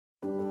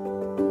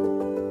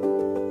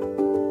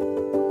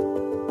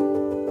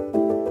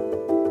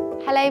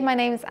Hello, my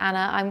name's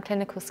Anna. I'm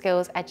Clinical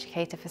Skills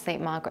Educator for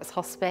St Margaret's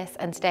Hospice,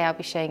 and today I'll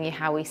be showing you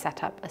how we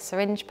set up a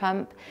syringe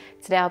pump.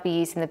 Today I'll be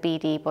using the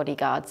BD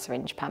Bodyguard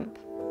syringe pump.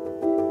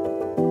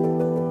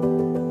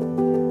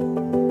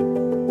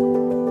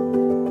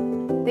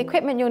 The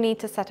equipment you'll need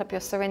to set up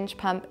your syringe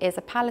pump is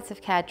a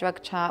palliative care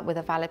drug chart with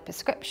a valid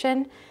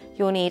prescription.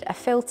 You'll need a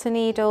filter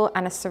needle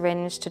and a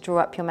syringe to draw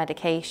up your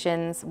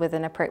medications with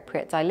an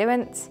appropriate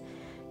diluent.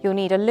 You'll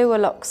need a Luer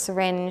lock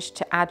syringe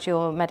to add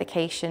your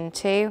medication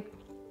to,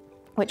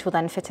 which will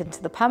then fit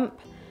into the pump.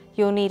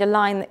 You'll need a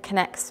line that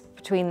connects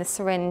between the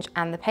syringe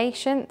and the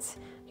patient.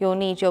 You'll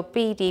need your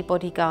BD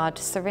Bodyguard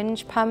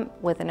syringe pump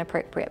with an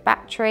appropriate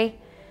battery.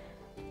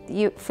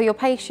 For your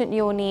patient,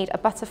 you'll need a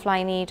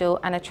butterfly needle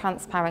and a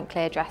transparent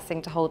clear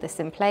dressing to hold this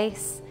in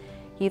place.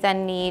 You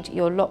then need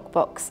your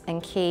lockbox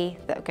and key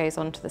that goes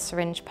onto the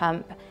syringe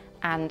pump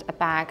and a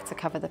bag to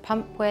cover the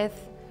pump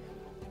with.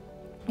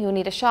 You'll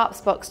need a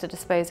sharps box to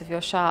dispose of your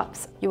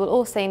sharps. You will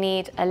also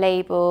need a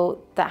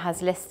label that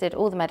has listed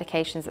all the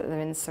medications that are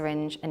in the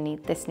syringe,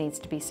 and this needs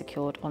to be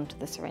secured onto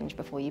the syringe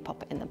before you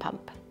pop it in the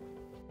pump.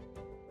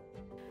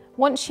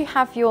 Once you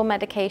have your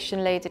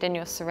medication loaded in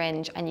your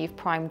syringe and you've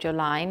primed your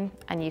line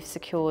and you've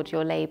secured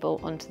your label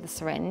onto the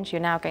syringe,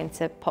 you're now going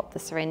to pop the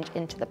syringe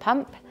into the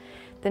pump.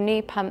 The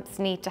new pumps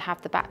need to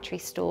have the battery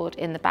stored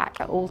in the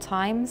back at all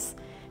times.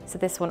 So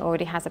this one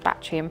already has a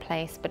battery in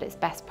place, but it's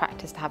best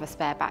practice to have a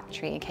spare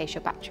battery in case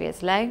your battery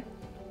is low.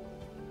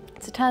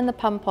 To turn the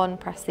pump on,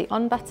 press the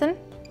on button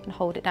and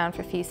hold it down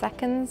for a few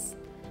seconds.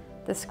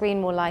 The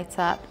screen will light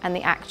up and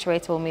the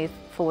actuator will move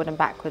forward and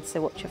backwards,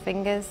 so watch your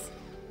fingers.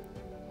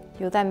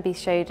 You'll then be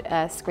showed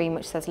a screen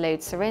which says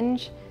load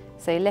syringe.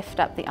 So lift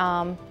up the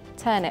arm,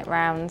 turn it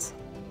round.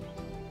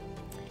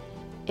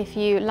 If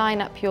you line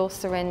up your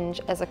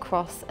syringe as a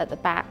cross at the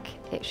back,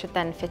 it should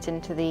then fit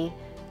into the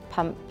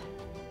pump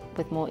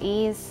with more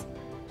ease.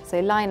 So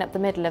line up the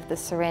middle of the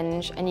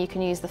syringe and you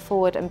can use the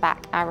forward and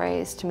back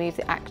arrows to move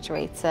the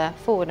actuator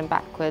forward and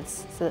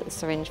backwards so that the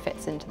syringe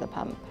fits into the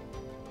pump.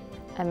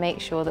 And make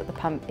sure that the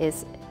pump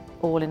is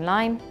all in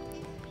line.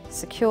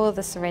 Secure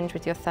the syringe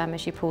with your thumb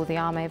as you pull the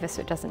arm over so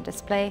it doesn't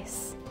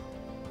displace.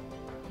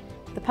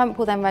 The pump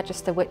will then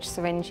register which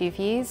syringe you've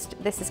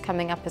used. This is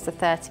coming up as a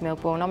 30ml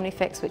Braun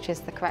Omnifix, which is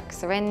the correct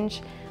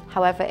syringe.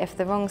 However, if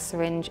the wrong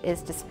syringe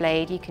is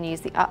displayed, you can use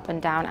the up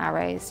and down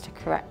arrows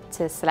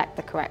to select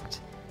the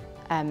correct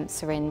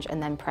syringe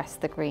and then press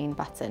the green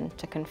button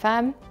to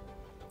confirm.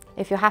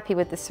 If you're happy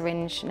with the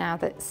syringe now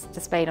that's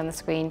displayed on the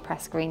screen,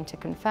 press green to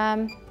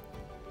confirm.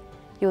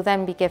 You'll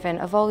then be given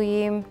a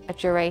volume, a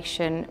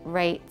duration,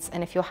 rate,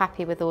 and if you're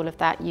happy with all of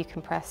that, you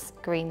can press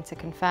green to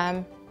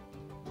confirm.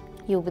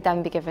 You'll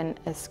then be given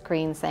a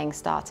screen saying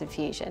start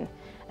infusion.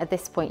 At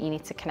this point, you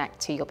need to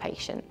connect to your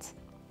patient.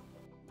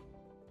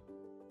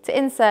 To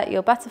insert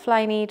your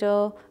butterfly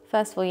needle,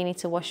 first of all you need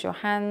to wash your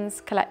hands,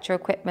 collect your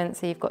equipment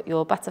so you've got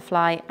your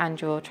butterfly and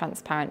your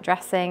transparent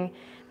dressing.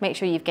 Make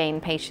sure you've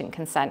gained patient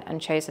consent and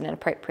chosen an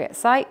appropriate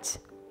site.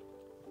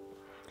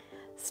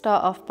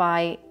 Start off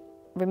by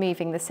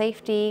removing the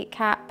safety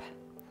cap.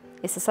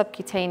 It's a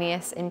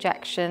subcutaneous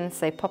injection,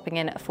 so popping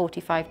in at a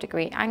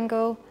 45-degree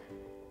angle.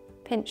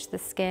 Pinch the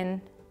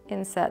skin,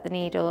 insert the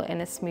needle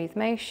in a smooth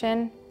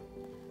motion.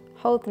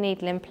 Hold the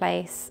needle in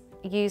place.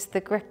 Use the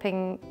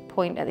gripping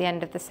point at the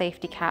end of the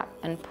safety cap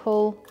and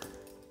pull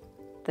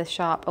the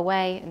sharp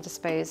away and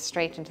dispose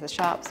straight into the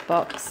sharps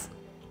box.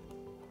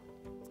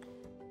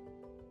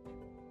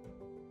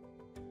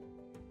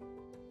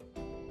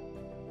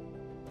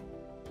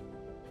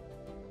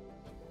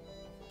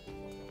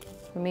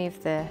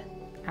 Remove the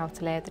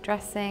outer layer of the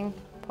dressing,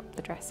 pop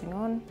the dressing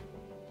on.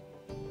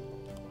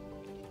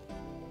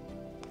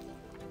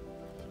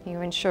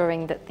 You're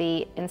ensuring that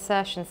the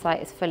insertion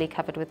site is fully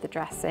covered with the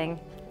dressing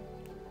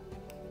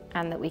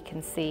and that we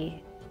can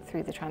see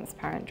through the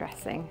transparent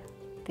dressing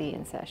the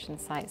insertion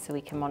site so we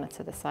can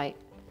monitor the site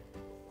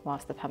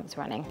whilst the pump's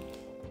running.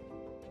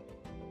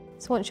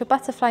 So once your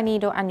butterfly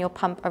needle and your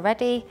pump are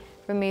ready,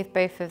 remove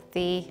both of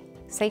the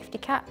safety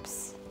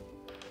caps.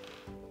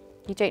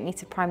 You don't need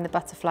to prime the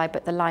butterfly,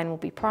 but the line will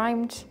be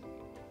primed.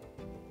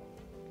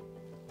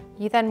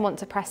 You then want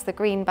to press the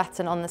green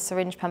button on the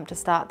syringe pump to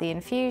start the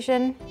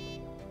infusion.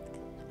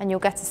 And you'll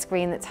get a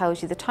screen that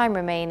tells you the time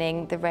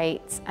remaining, the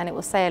rate, and it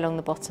will say along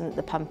the bottom that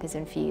the pump is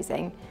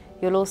infusing.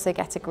 You'll also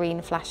get a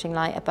green flashing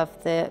light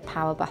above the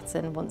power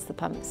button once the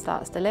pump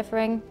starts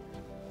delivering.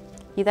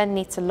 You then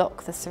need to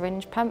lock the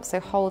syringe pump, so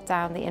hold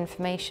down the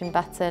information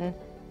button.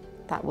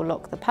 That will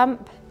lock the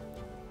pump.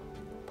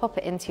 Pop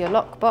it into your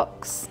lock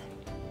box.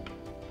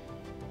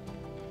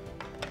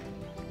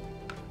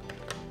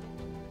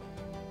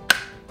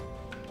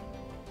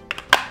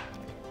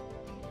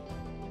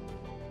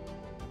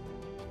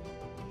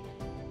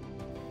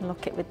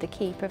 Lock it with the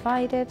key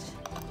provided.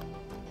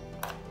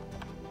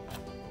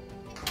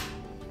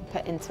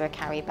 Put into a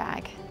carry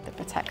bag that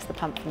protects the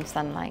pump from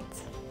sunlight.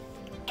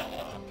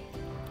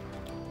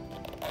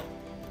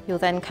 You'll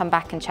then come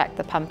back and check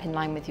the pump in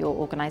line with your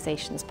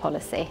organisation's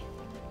policy.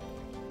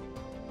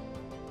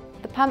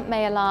 The pump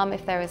may alarm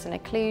if there is an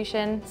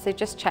occlusion, so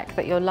just check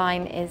that your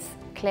line is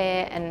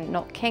clear and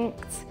not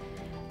kinked.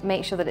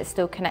 Make sure that it's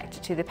still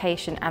connected to the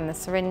patient and the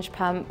syringe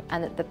pump,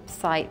 and that the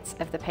site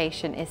of the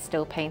patient is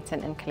still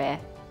patent and clear.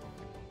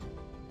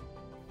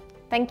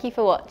 Thank you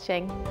for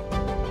watching.